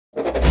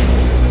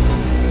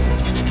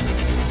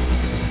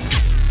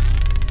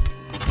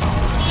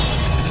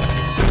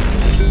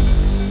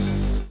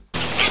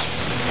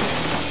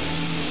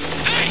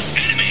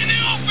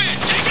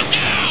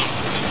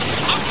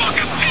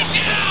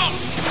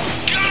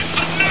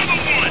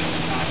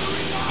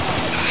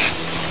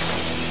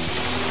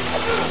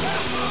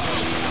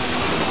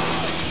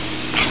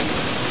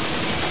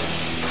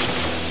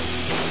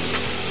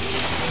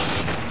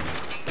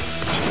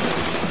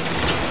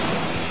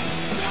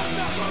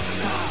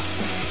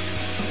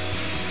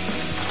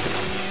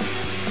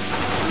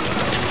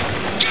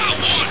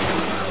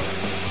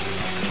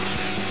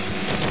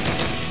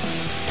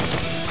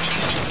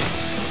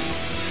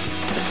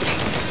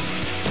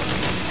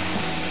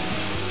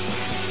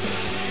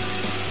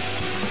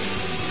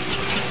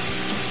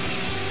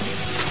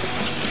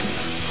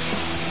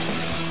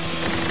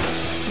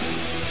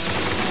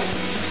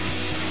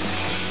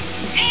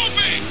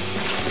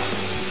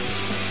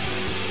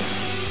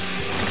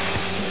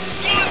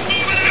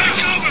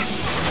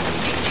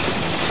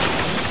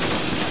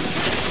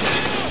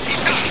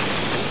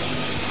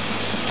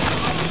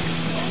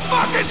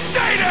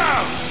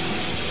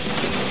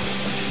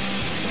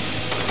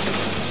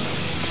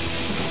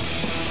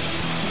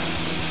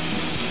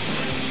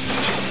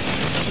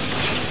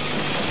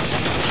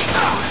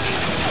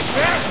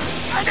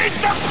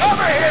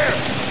Over here!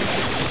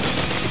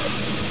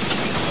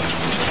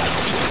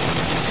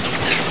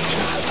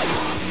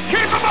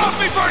 Keep him off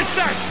me for a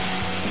sec!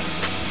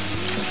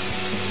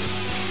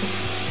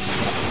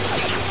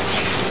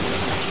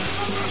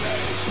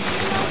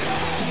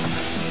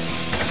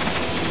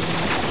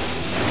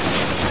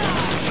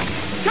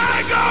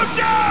 Tango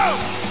down!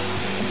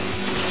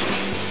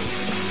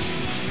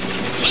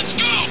 Let's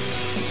go!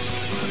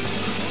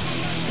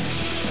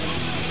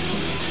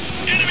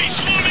 Enemy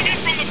swarming in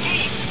from the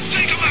pool!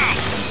 Take them out!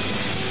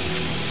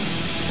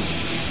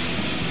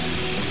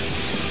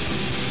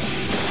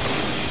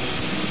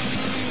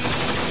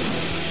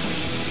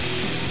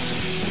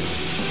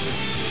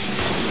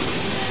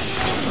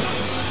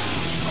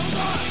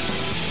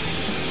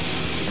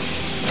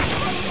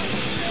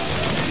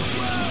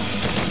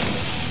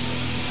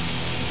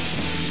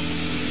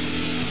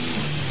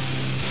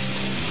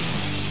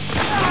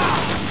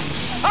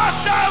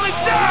 Hostile is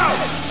down!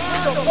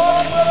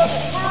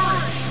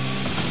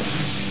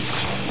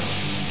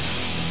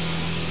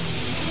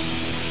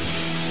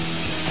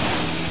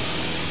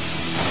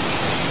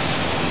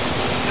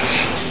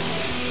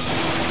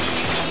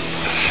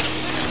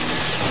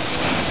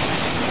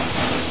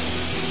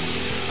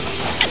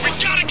 We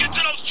gotta get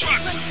to those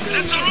trucks!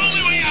 That's our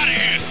only way out of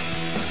here!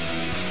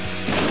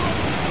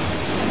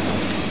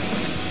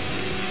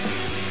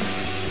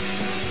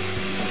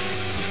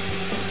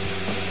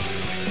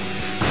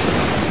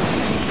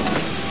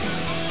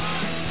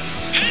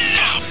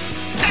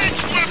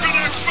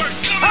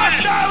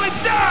 Hostile is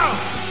down!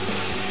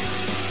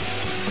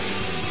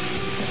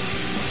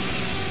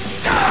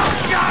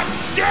 Oh, God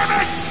damn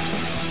it!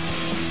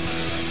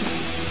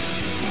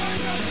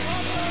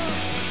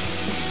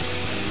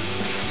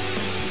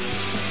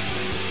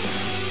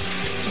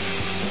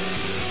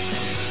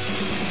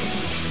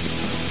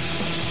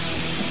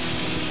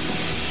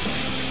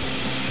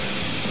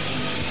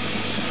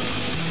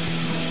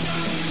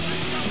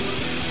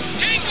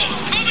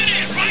 Tango's coming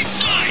in, right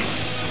side!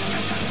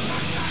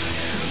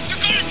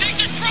 They're gonna take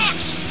the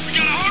trucks! We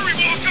gotta hurry,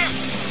 Walker!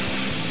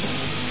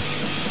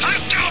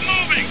 Hostile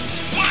moving!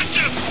 Watch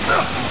him!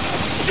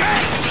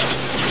 Shit!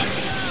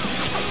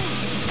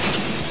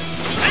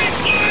 He's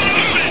wide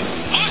open!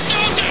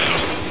 Hostile down!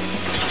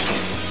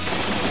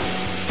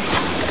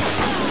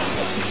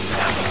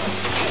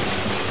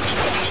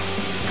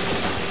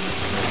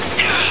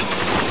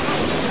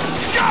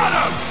 Got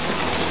him!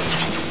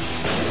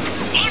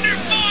 Under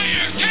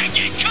fire!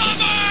 Taking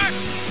cover!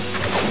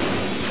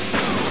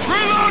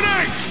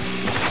 Reloading!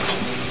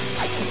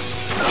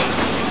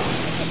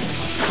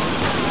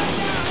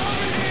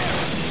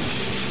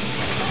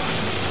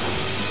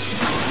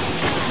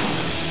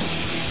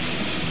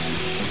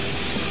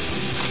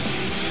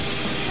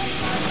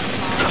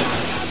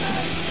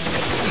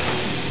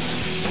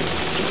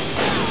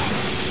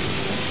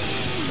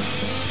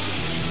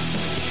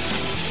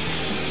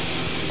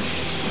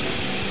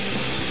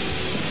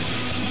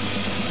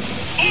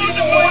 On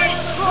the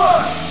move!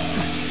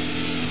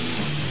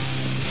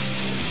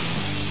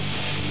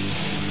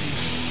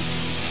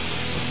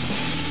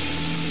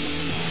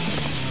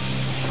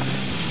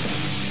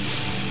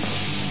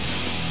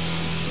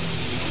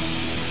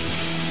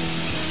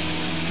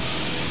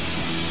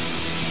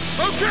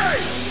 Okay,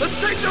 let's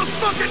take those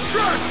fucking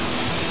trucks!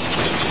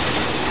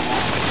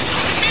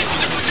 Kids,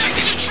 they're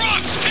protecting the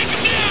trucks! Take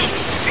them down!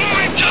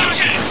 Moving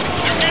target!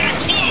 They're getting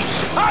close!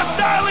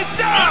 Hostile is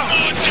down! One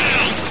more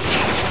down!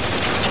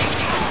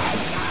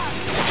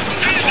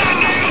 He's in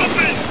the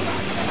open!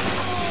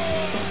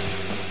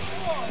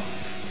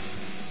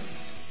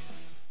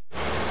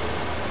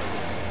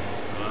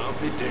 I'll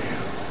be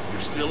damned.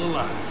 You're still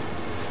alive.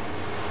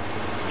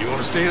 You want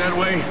to stay that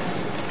way?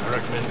 I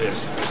recommend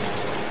this.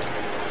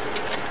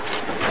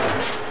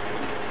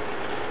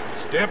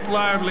 Step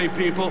lively,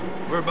 people.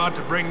 We're about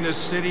to bring this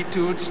city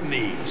to its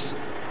knees.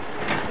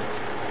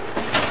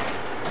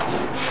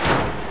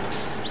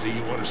 See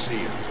you want to see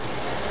it.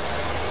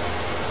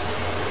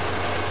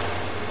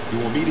 You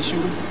want me to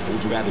shoot him, or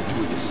would you rather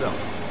do it yourself?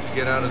 You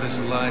get out of this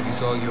alive,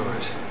 he's all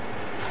yours.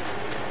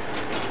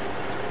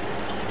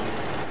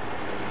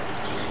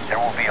 There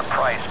will be a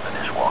price for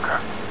this, Walker.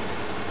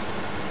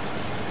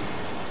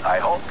 I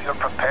hope you're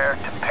prepared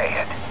to pay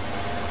it.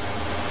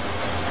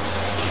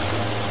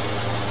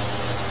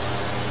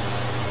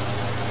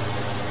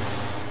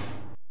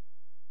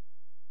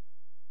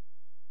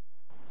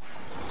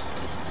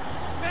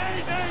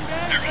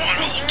 Everyone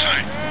hold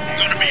tight.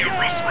 Gonna be a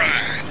rough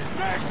ride.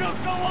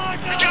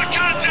 We got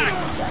contact!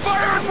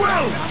 Fire at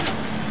will!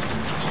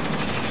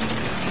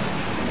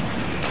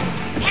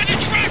 On the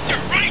tractor,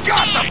 right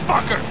Got side! the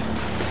fucker!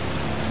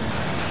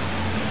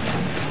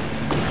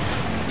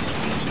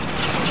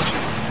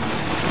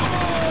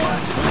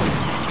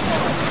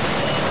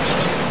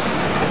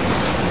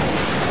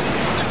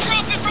 They're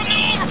dropping from the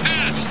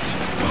overpass!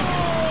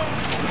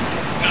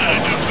 Gotta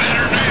do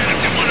better than that if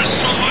they want to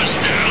slow us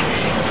down.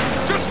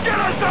 Just get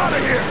us out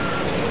of here!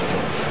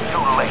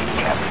 Too late,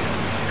 Captain.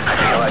 I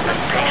feel I've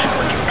been patient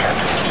with you,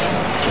 Captain.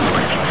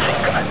 But if you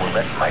think I will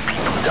let my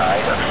people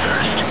die of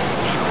thirst,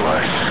 you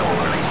are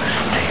sorely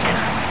mistaken.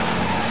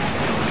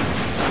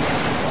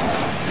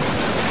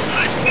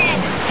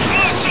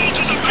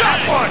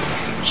 one!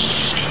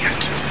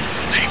 Shit!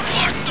 They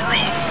blocked the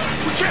road.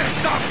 We can't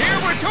stop here,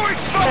 we're too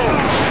exposed!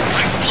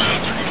 I can plow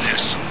through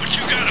this, but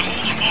you gotta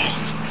hold them off.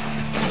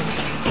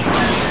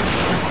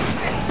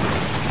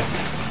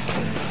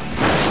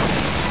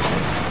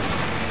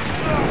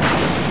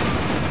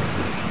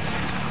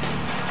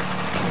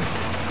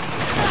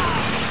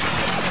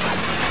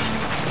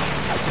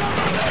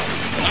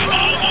 I'm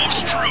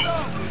almost through.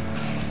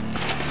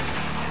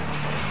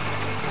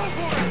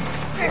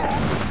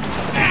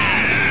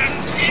 And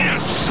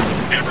yes!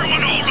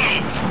 Everyone hold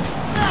on!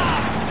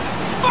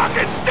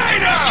 Fucking stay See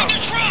down! the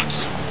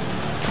trucks!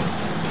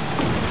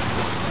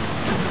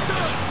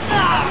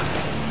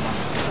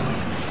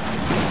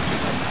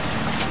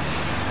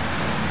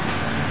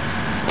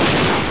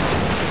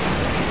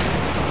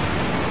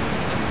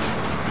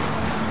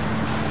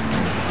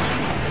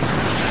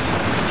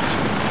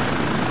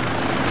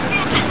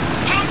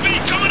 Humvee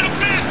coming up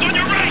fast on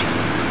your right!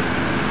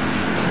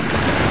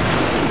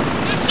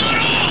 That's not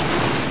all!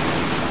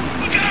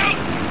 Look out!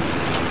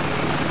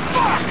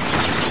 Fuck!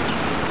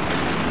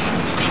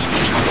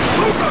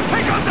 Lugo,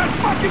 take out that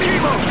fucking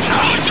Evo!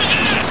 Watch his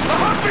ass! The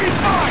Humvee's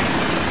mine!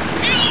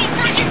 Helo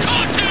breaking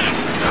contact!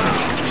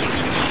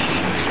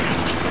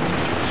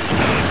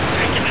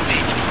 Taking the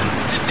beat.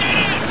 It's a dead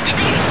end! They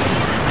got us!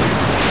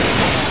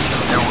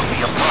 There will be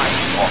a price,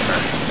 Walker.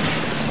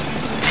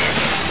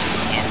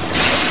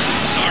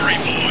 Sorry,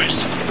 boys,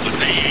 but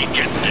they ain't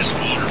getting this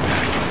water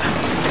back.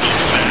 No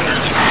matter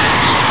the cost.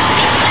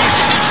 He's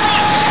crashing the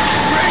trucks!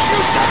 Greg, you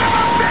son of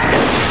a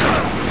bitch!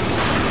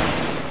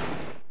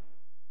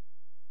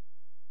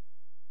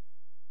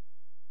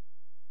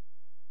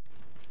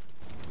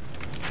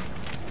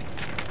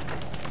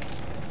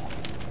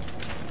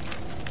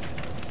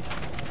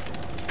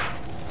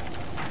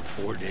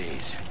 4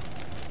 days,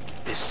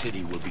 this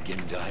city will begin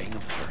dying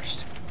of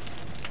thirst.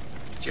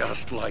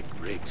 Just like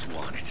Riggs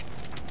wanted.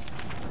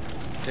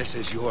 This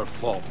is your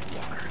fault,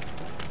 Walker.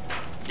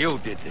 You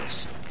did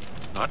this,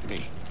 not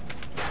me.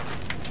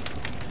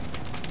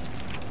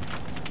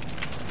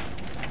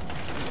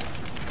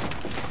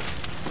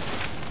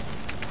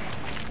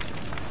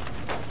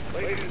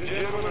 Ladies and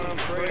gentlemen, I'm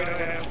afraid I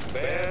have some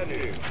bad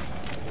news.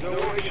 No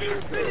way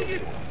sugarcoating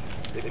it.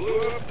 They blew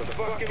up the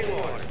fucking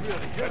water.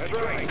 That's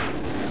right.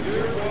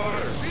 Your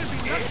water.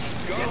 It's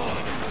gone.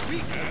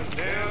 And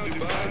now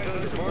Dubai's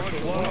under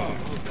martial law.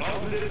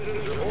 All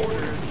citizens are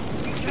ordered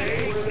to stay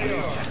where they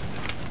are.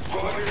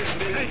 Squadron has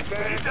been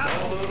dispatched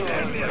all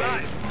along the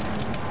way.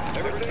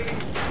 Everything.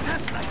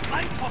 That's like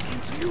I'm talking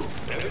to you!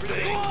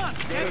 Everything. Go on!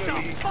 Get the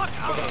fuck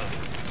out! Fine.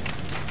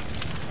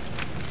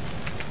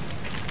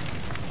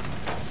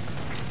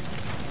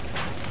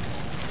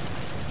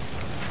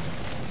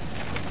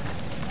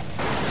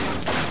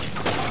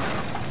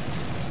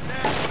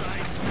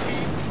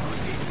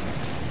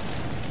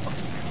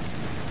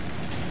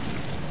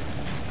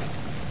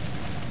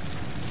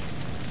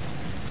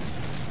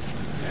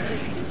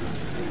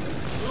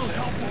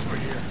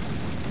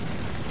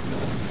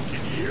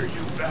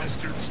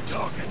 Bastards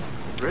talking.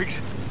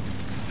 Riggs?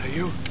 Are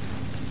you?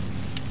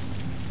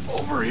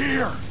 Over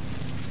here!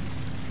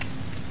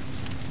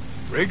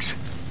 Riggs?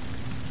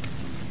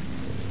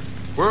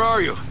 Where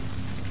are you?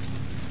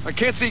 I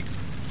can't see...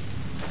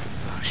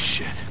 Oh,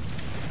 shit.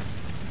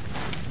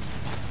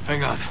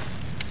 Hang on.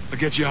 I'll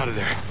get you out of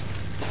there.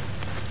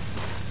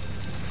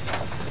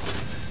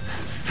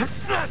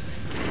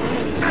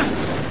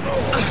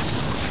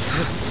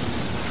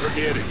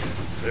 Forget it.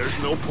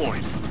 There's no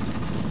point.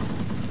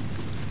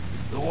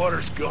 The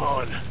water's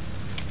gone.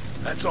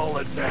 That's all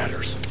that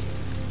matters.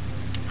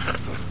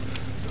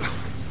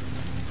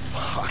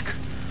 Fuck.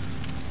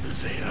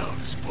 This ain't how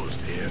it's supposed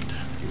to end.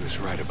 He was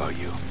right about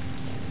you.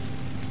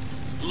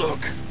 Look,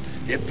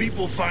 if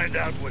people find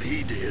out what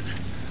he did,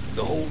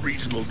 the whole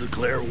region will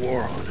declare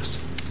war on us.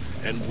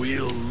 And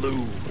we'll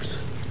lose.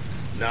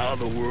 Now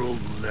the world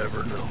will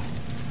never know.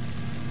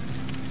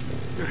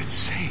 You're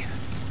insane.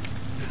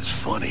 It's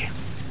funny.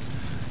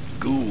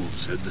 Gould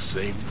said the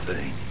same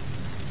thing.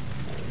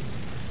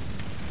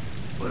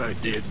 What I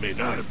did may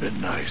not have been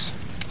nice,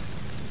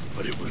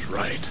 but it was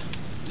right.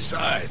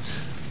 Besides,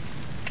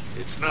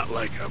 it's not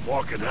like I'm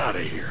walking out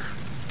of here.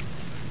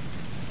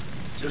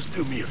 Just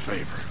do me a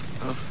favor,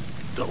 huh?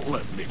 Don't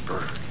let me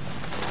burn.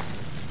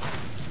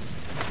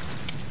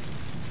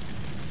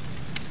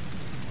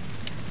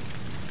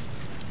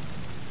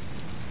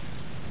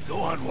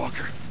 Go on,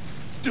 Walker.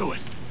 Do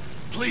it.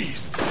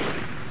 Please.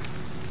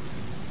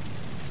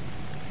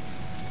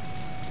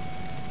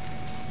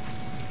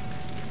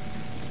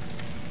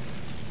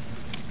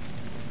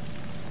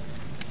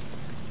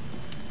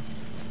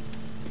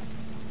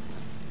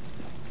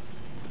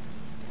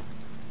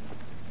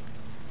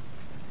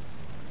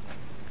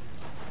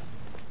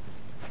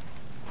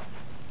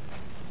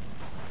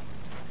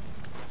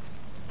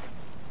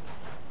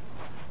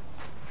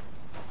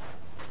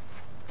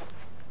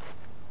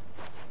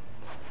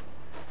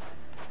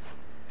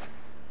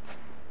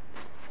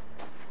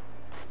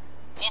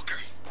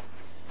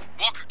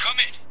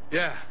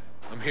 Yeah,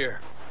 I'm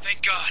here.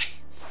 Thank God.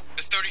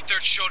 The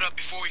 33rd showed up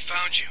before we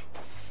found you.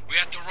 We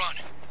had to run.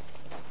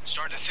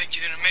 Starting to think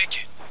you didn't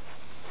make it.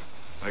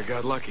 I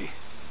got lucky.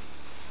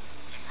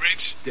 And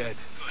Riggs? Dead.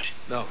 Good.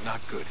 No,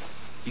 not good.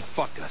 He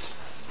fucked us.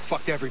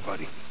 Fucked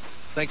everybody.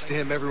 Thanks to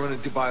him, everyone in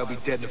Dubai will be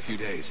dead in a few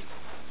days.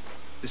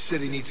 The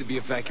city needs to be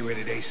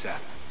evacuated ASAP.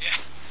 Yeah.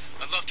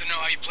 I'd love to know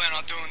how you plan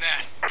on doing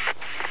that.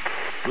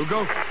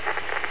 Lugo?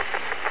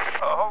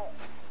 Oh,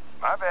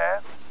 my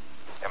bad.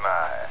 Am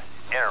I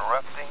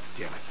interrupting?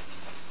 Damn it.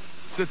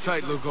 Sit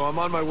tight, Lugo. I'm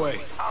on my way.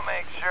 I'll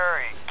make sure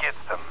he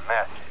gets the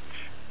message.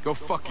 Go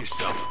fuck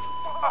yourself.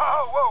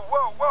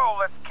 Whoa,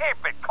 let's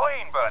keep it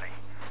clean, buddy.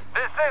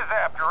 This is,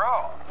 after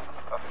all,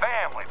 a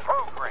family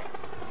program.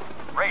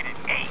 Rated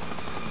 8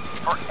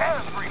 for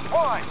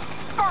everyone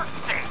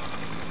thirsty.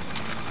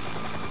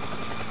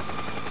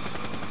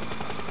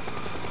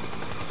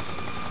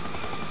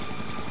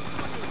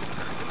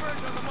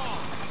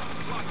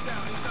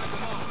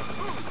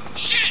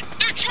 Shit!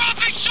 They're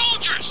dropping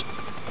soldiers!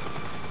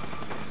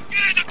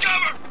 Get into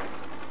cover!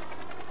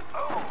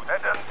 Oh,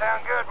 that doesn't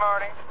sound good,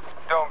 Marty.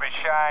 Don't be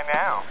shy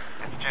now.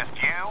 It's just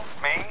you,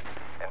 me,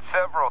 and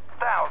several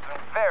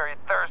thousand very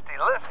thirsty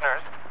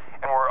listeners,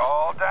 and we're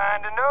all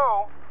dying to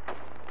know.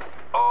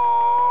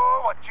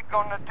 Oh, what you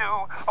gonna do?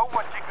 Oh,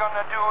 what you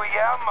gonna do?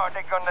 Yeah, Marty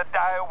gonna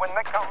die when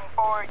they come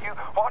for you.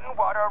 Wanting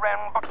water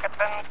and buckets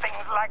and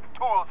things like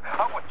tools.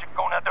 Oh, what you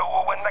gonna do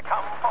when they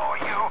come for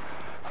you?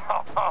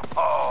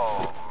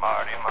 Oh,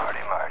 Marty.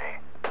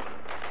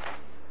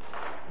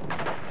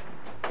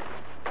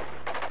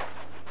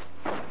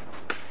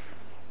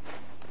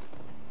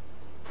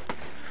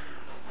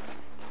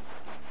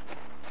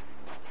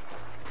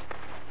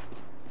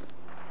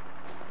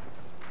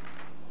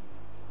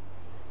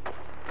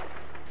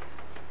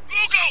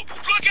 Lugo!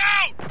 Look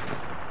out!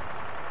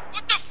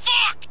 What the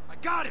fuck? I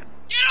got him!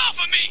 Get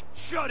off of me!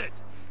 Shut it!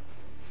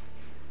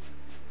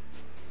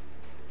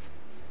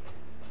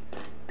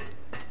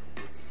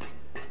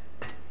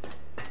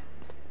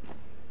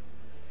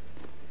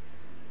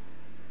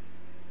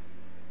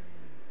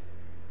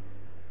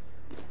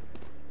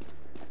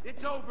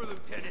 It's over,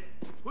 Lieutenant.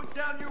 Put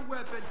down your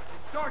weapon, and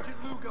Sergeant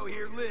Lugo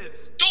here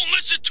lives. Don't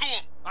listen to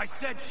him! I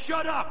said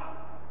shut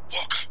up!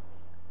 Walker,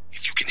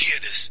 if you can hear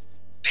this,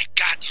 they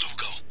got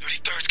Lugo.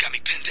 33rd's got me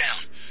pinned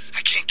down.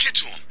 I can't get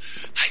to him.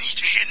 I need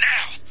you here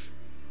now.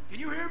 Can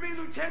you hear me,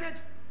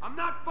 Lieutenant? I'm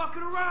not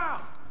fucking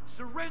around.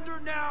 Surrender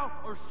now,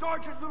 or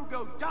Sergeant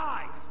Lugo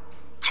dies.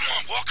 Come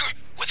on, Walker.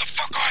 Where the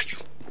fuck are you?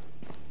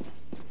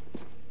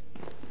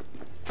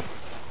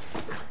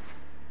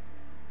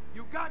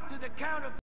 You got to the count of